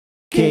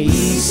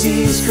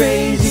Kayisi's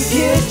Crazy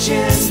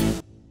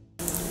Kitchen.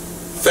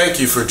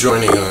 Thank you for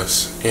joining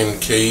us in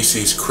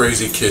Kayisi's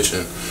Crazy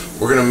Kitchen.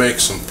 We're gonna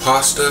make some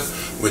pasta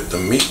with the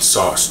meat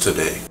sauce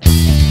today.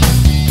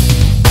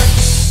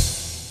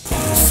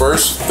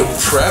 First, the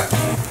prep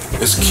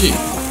is key.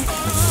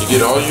 You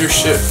get all your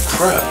shit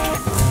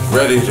prepped,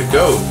 ready to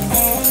go,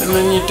 and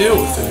then you deal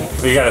with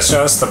it. You gotta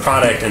show us the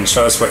product and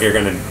show us what you're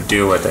gonna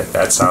do with it.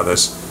 That's how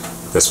this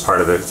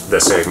part of the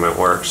segment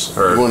works.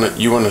 Or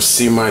You wanna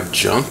see my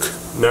junk?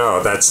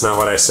 no, that's not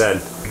what I said.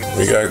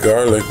 We got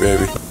garlic,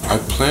 baby. I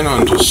plan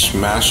on just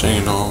smashing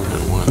it all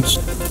at once.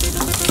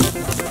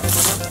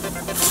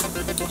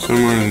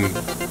 Somewhere in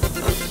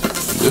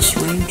this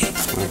range.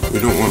 Like, we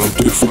don't want them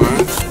too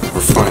fine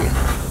or finer.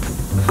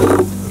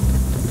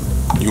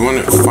 You want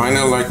it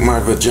finer like my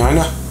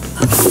vagina?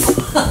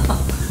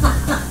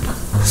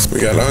 We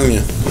got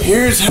onion.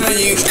 Here's how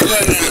you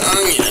cut an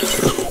onion.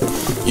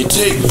 You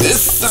take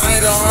this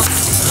side off,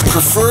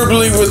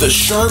 preferably with a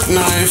sharp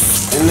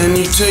knife, and then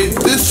you take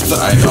this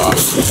side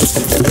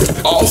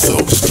off, also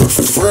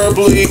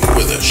preferably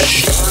with a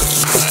sharp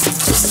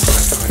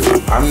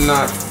knife. I'm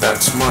not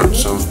that smart,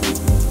 so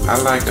I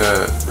like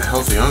a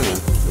healthy onion.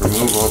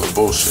 Remove all the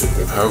bullshit.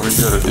 However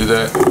you gotta do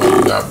that, while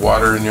you got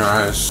water in your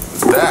eyes.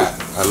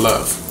 That I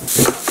love.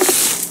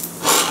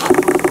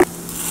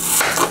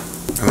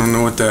 I don't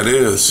know what that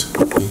is.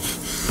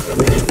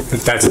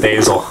 That's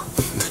basil.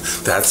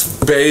 That's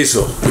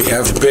basil. We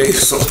have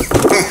basil.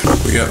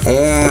 We got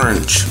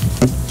orange.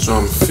 So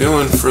I'm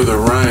feeling for the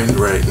rind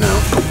right now.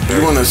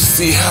 You want to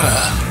see how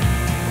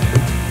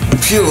to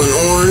peel an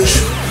orange?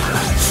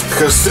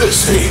 Because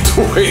this ain't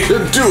the way to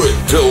do it,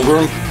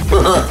 Pilgrim.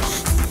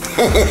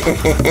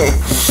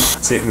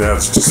 See, now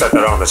let's just set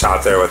that on the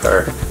top there with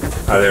our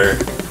other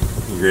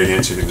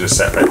ingredients. You can just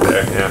set right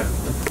there. Yeah.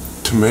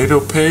 Tomato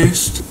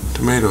paste,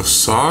 tomato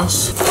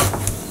sauce.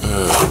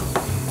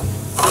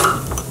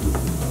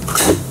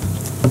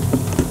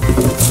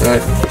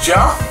 Right,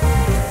 yeah.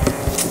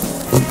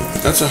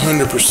 That's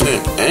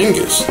 100%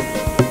 Angus.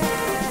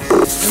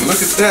 And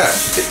look at that,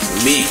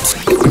 it's meat.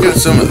 We got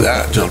some of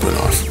that jumping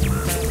off.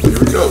 Here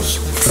it goes.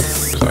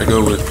 I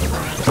go with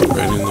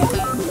right in there.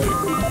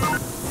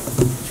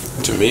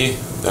 To me,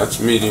 that's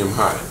medium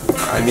high.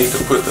 I need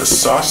to put the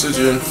sausage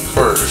in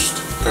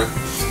first. Okay.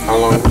 How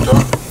long are we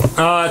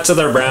talking? Till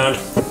they're browned.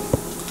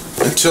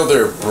 Until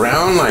they're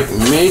brown like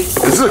me?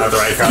 Not the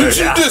right color,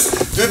 yeah.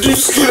 Did you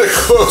just get a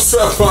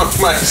close-up on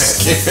my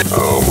skin?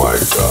 Oh my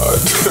god.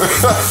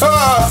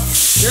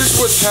 Here's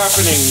what's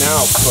happening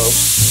now,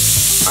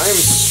 folks. I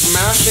am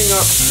smashing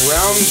up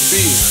ground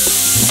beef.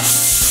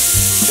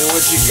 And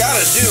what you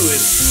gotta do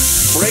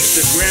is break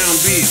the ground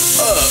beef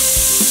up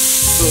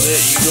so that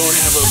you don't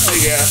have a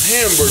big-ass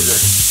hamburger.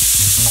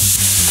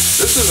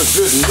 This is a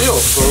good meal,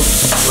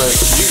 folks. Like,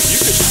 you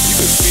could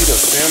feed a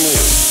family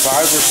of 5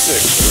 or 6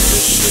 with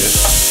this shit.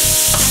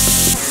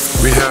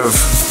 We have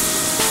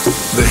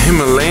the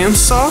Himalayan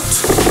salt.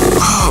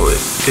 Oh,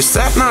 is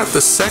that not the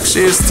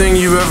sexiest thing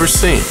you've ever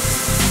seen?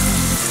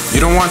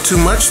 You don't want too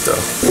much, though.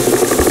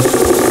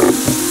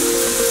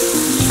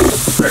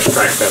 Fresh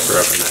cracked pepper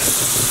up in that.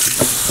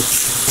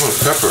 I'm a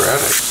pepper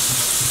addict.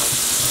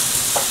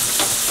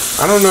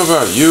 I don't know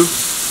about you.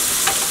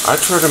 I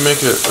try to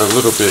make it a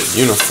little bit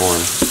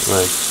uniform.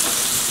 Like,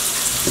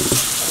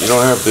 you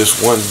don't have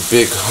this one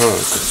big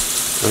hunk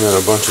and then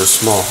a bunch of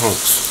small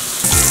hunks.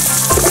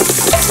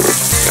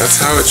 That's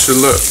how it should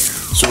look.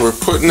 So we're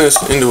putting this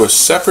into a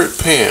separate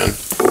pan.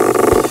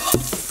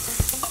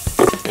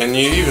 And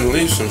you even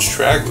leave some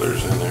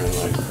stragglers in there,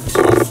 like, it's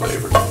all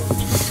flavored.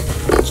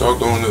 It's all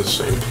going to the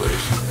same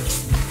place.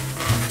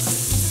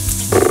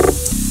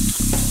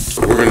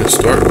 We're gonna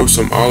start with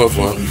some olive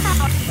oil.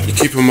 You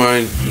keep in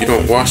mind, you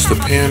don't wash the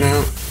pan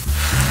out.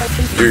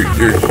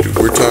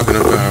 We're talking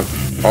about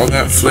all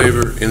that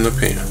flavor in the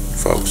pan,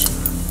 folks.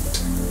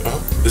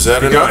 Oh, is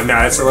that enough? Going.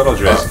 No, it's a little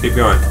dress. Keep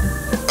going.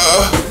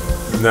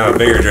 No,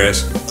 bigger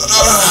dress.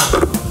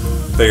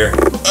 Bigger.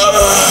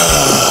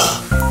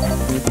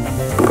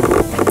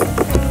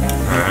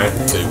 Alright.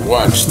 Okay,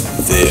 watch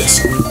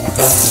this.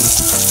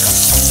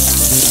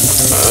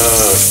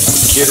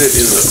 Get it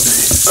in the pan.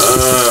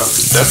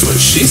 That's what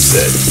she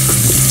said.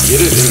 Get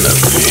it in the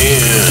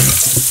pan.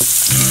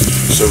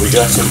 So we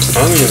got some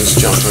onions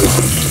jumping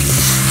on.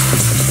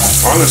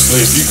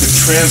 Honestly, if you could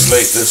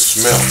translate this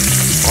smell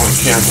on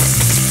camera.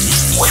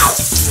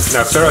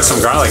 Now throw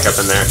some garlic up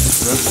in there.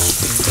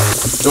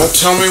 Don't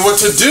tell me what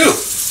to do.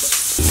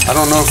 I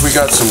don't know if we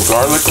got some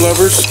garlic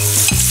lovers,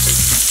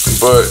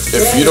 but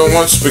if you don't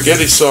want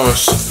spaghetti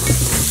sauce,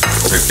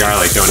 the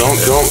garlic don't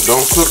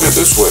cook it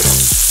this way.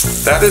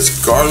 That is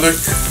garlic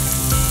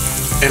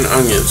and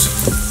onions,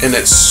 and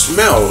it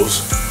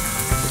smells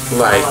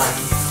like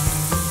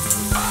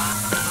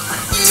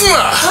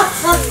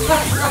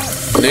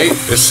Nate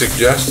is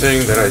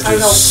suggesting that I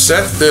just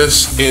set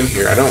this in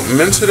here. I don't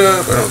mince it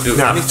up. I don't do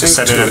anything just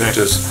set it to in there.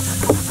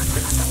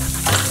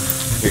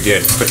 You're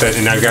good. Put that,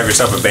 and now grab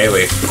yourself a bay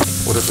leaf.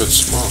 What if it's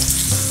small?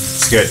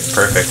 It's good.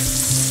 Perfect.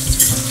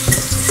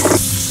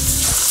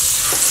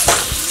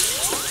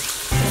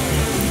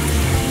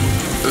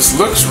 This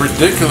looks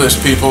ridiculous,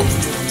 people.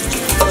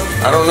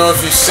 I don't know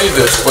if you see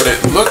this, but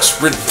it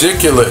looks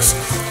ridiculous.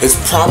 It's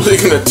probably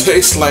gonna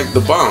taste like the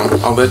bomb.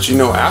 I'll let you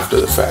know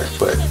after the fact,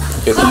 but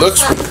it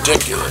looks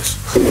ridiculous.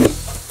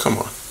 Come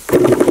on.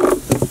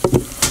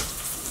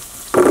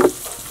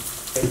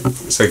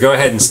 So go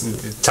ahead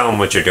and tell them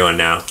what you're doing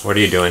now. What are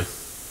you doing?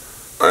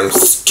 I'm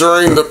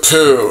stirring the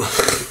poo.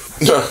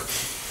 No,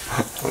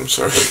 I'm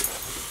sorry.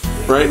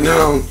 Right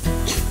now,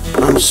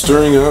 I'm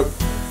stirring up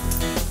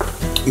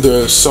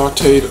the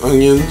sauteed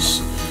onions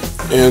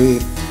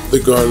and the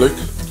garlic.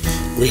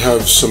 We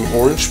have some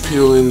orange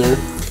peel in there,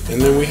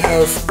 and then we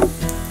have a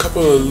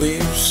couple of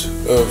leaves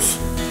of,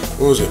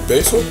 what was it,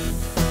 basil?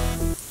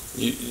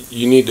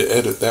 You need to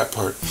edit that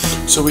part.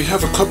 So we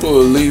have a couple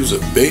of leaves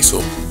of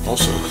basil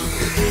also.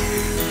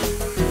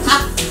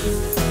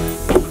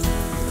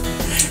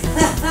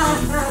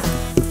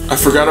 I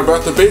forgot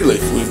about the bay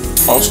leaf.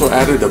 We also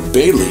added a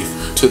bay leaf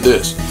to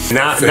this.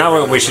 Now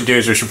what we should do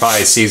is we should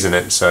probably season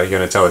it. So you're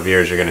going to tell the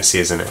viewers you're going to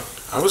season it.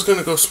 I was going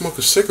to go smoke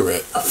a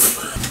cigarette.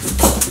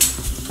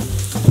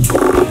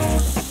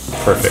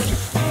 Perfect.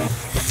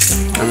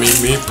 I mean,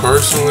 me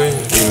personally,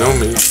 you know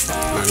me,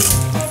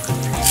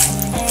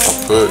 I'll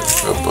put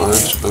a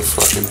bunch of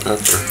fucking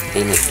pepper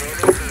in it.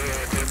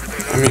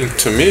 I mean,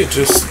 to me,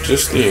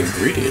 just the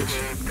ingredients.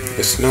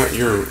 It's not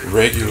your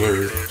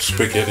regular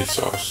spaghetti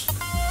sauce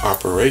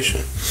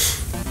operation.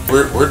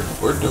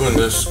 We're doing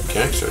this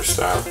gangster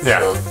style. Yeah.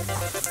 So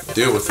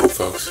deal with it,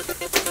 folks.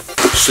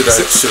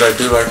 Should I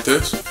do like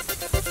this?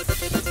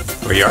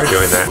 We are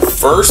doing that.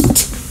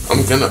 First,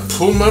 I'm gonna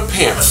pull my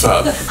pants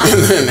up,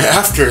 and then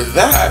after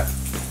that,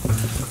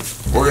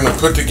 we're gonna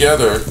put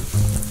together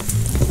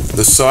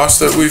the sauce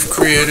that we've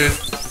created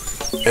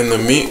and the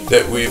meat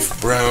that we've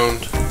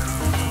browned.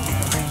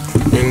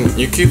 And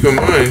you keep in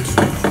mind,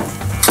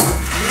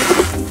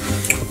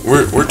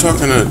 we're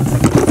talking a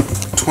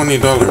 $20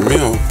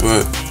 meal,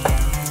 but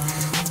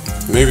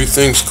maybe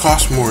things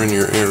cost more in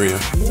your area.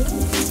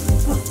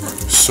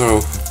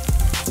 So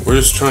we're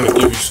just trying to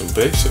give you some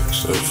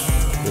basics of,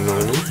 you know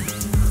what I mean?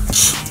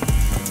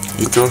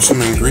 You throw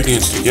some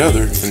ingredients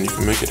together and you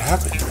can make it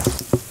happen.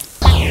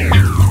 And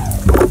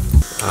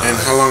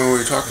how long are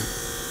we talking?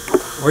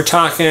 We're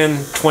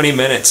talking 20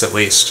 minutes at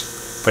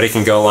least, but it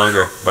can go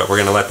longer. But we're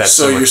gonna let that.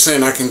 So simmer. you're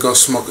saying I can go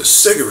smoke a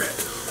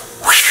cigarette?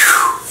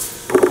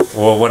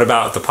 Well, what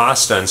about the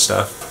pasta and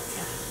stuff?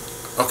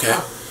 Okay.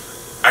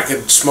 I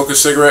can smoke a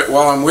cigarette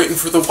while I'm waiting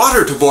for the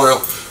water to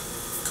boil.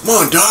 Come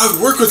on, dog,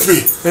 work with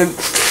me. And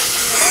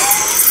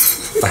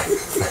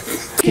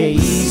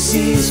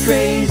Kayisi's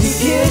Crazy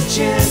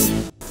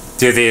Kitchen.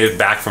 do the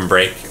back from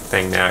break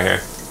thing now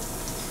here.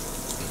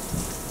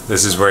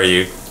 This is where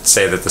you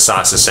say that the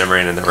sauce is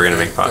simmering and that we're gonna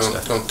make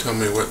pasta. Don't tell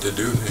me what to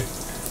do, Nick.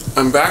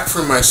 I'm back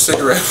from my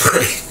cigarette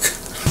break.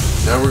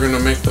 Now we're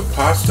gonna make the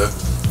pasta.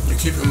 You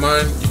keep in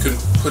mind, you can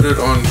put it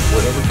on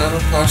whatever kind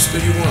of pasta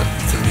you want.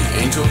 It can be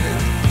angel hair,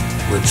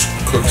 which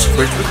cooks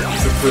quickly. You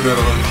can put it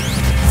on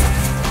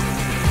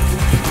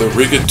the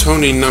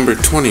rigatoni number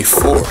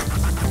 24,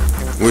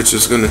 which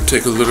is gonna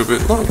take a little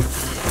bit longer.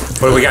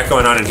 What do we got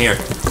going on in here?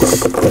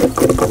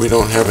 We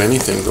don't have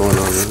anything going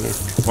on in there.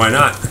 Why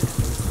not?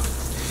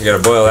 You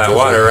gotta boil that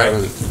water, I right?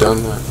 haven't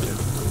done that yet.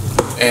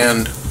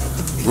 And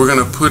we're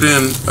gonna put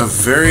in a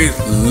very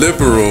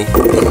liberal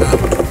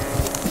amount.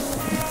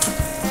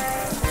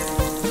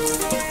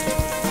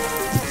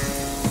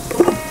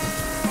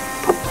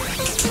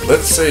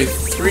 Let's say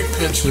 3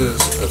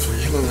 pinches of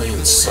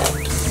Himalayan salt.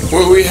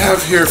 What we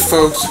have here,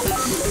 folks,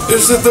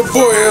 is the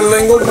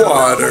boiling of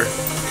water.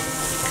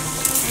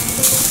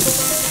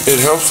 It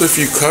helps if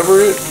you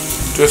cover it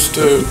just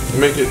to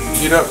make it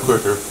heat up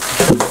quicker.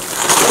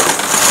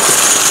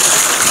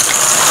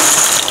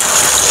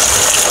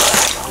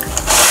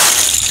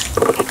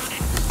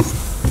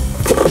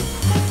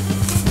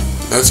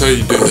 That's how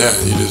you do that.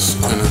 You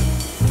just kind of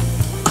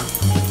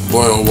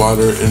boil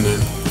water and then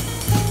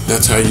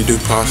that's how you do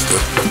pasta.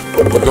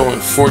 We're going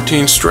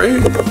 14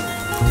 straight.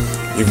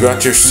 You've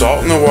got your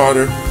salt in the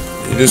water.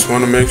 You just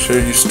want to make sure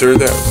you stir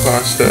that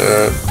pasta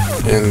up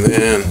and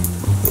then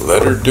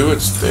let her do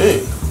its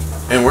thing.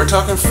 And we're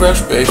talking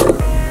fresh basil.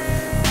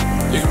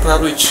 You could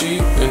probably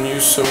cheat and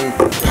use some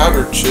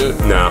powdered shit.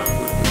 No.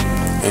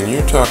 And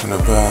you're talking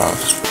about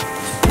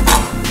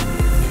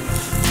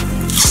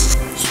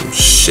some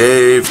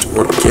shaved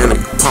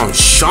organic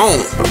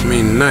parmesan. I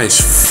mean,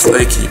 nice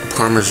flaky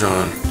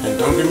parmesan. And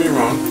don't get me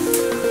wrong,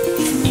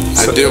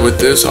 I deal with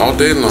this all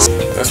day long.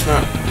 That's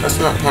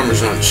not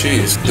Parmesan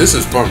cheese. This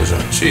is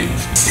Parmesan cheese.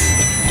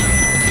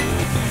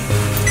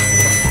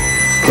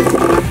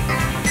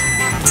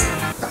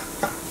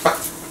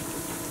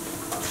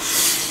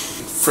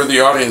 For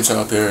the audience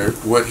out there,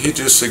 what he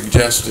just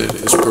suggested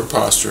is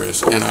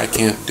preposterous, and I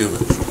can't do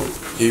it.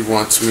 He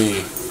wants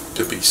me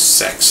to be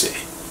sexy,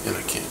 and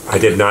I can't. I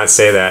did not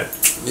say that.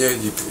 Yeah,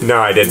 you did. No,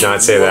 I did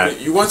not say that.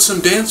 You want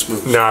some dance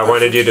moves? No, I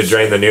wanted you to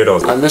drain the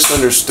noodles. I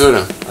misunderstood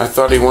him. I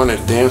thought he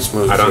wanted dance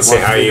moves. I don't see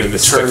how you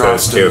mistook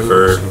those two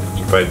for,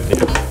 but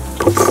yeah.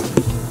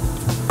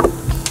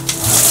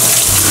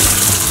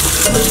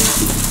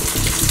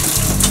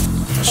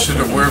 Should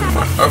have worn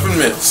my oven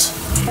mitts.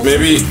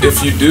 Maybe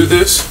if you do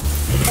this,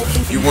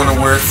 you want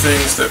to wear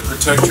things that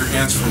protect your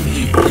hands from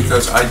heat,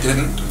 because I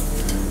didn't,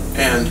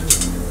 and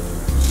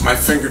my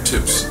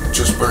fingertips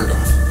just burned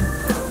off.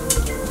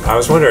 I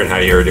was wondering how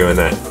you were doing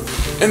that.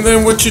 And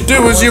then what you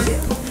do is you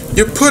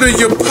put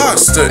your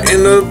pasta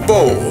in a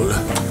bowl.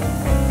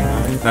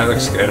 That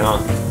looks good, huh?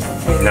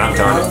 Not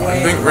darn it.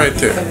 I think right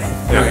there.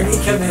 Yeah.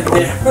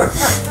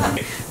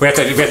 We have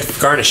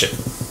to garnish it.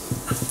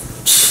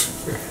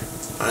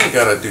 I ain't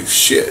gotta do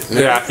shit.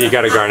 Yeah, you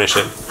gotta garnish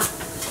it.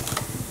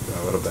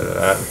 A little bit of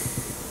that.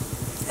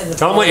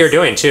 Tell them what you're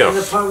doing too. I am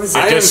you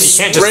can't just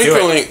do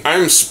sprinkling.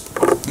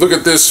 Look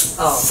at this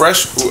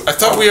fresh. I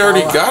thought we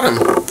already got him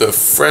the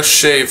fresh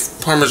shaved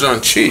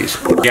Parmesan cheese.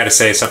 You gotta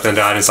say something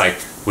to audience like,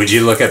 "Would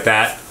you look at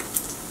that?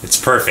 It's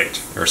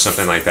perfect," or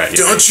something like that.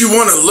 Don't you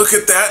want to look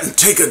at that and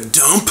take a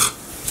dump?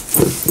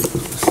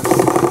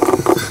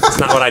 That's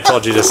not what I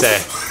told you to say.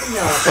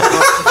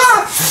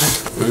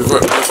 We've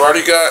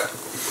already got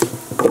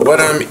what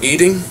I'm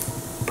eating.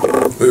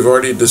 We've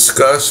already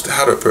discussed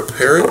how to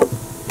prepare it.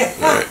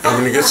 Right, I'm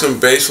gonna get some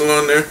basil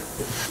on there.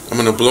 I'm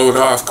gonna blow it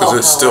off because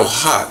it's still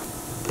hot.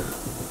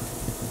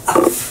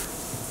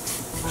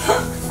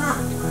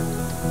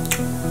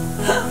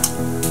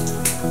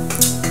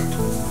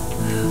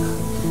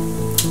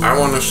 I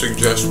want to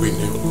suggest we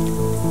kneel.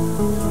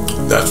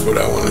 That's what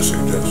I want to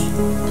suggest.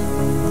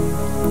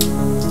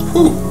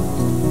 Whew.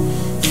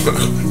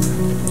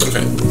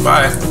 Okay,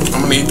 bye.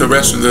 I'm gonna eat the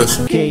rest of this.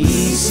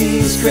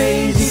 Kayisi's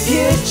Crazy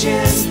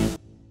Kitchen.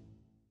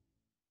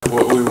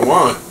 What we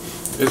want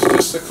is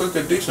just to cook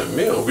a decent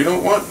meal. We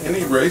don't want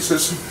any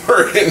racism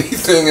or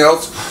anything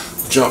else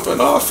jumping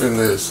off in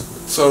this.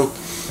 So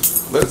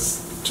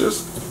let's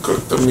just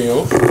cook the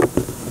meal.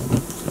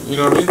 You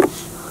know what I mean?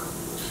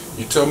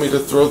 You tell me to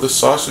throw the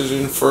sausage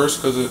in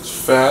first because it's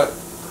fat,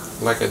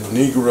 like a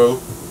Negro.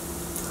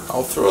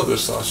 I'll throw the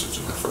sausage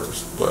in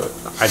first, but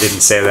I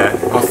didn't say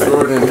that. I'll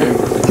throw it in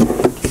anyway.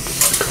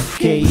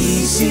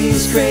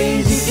 Kayisi's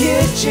Crazy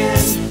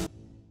Kitchen.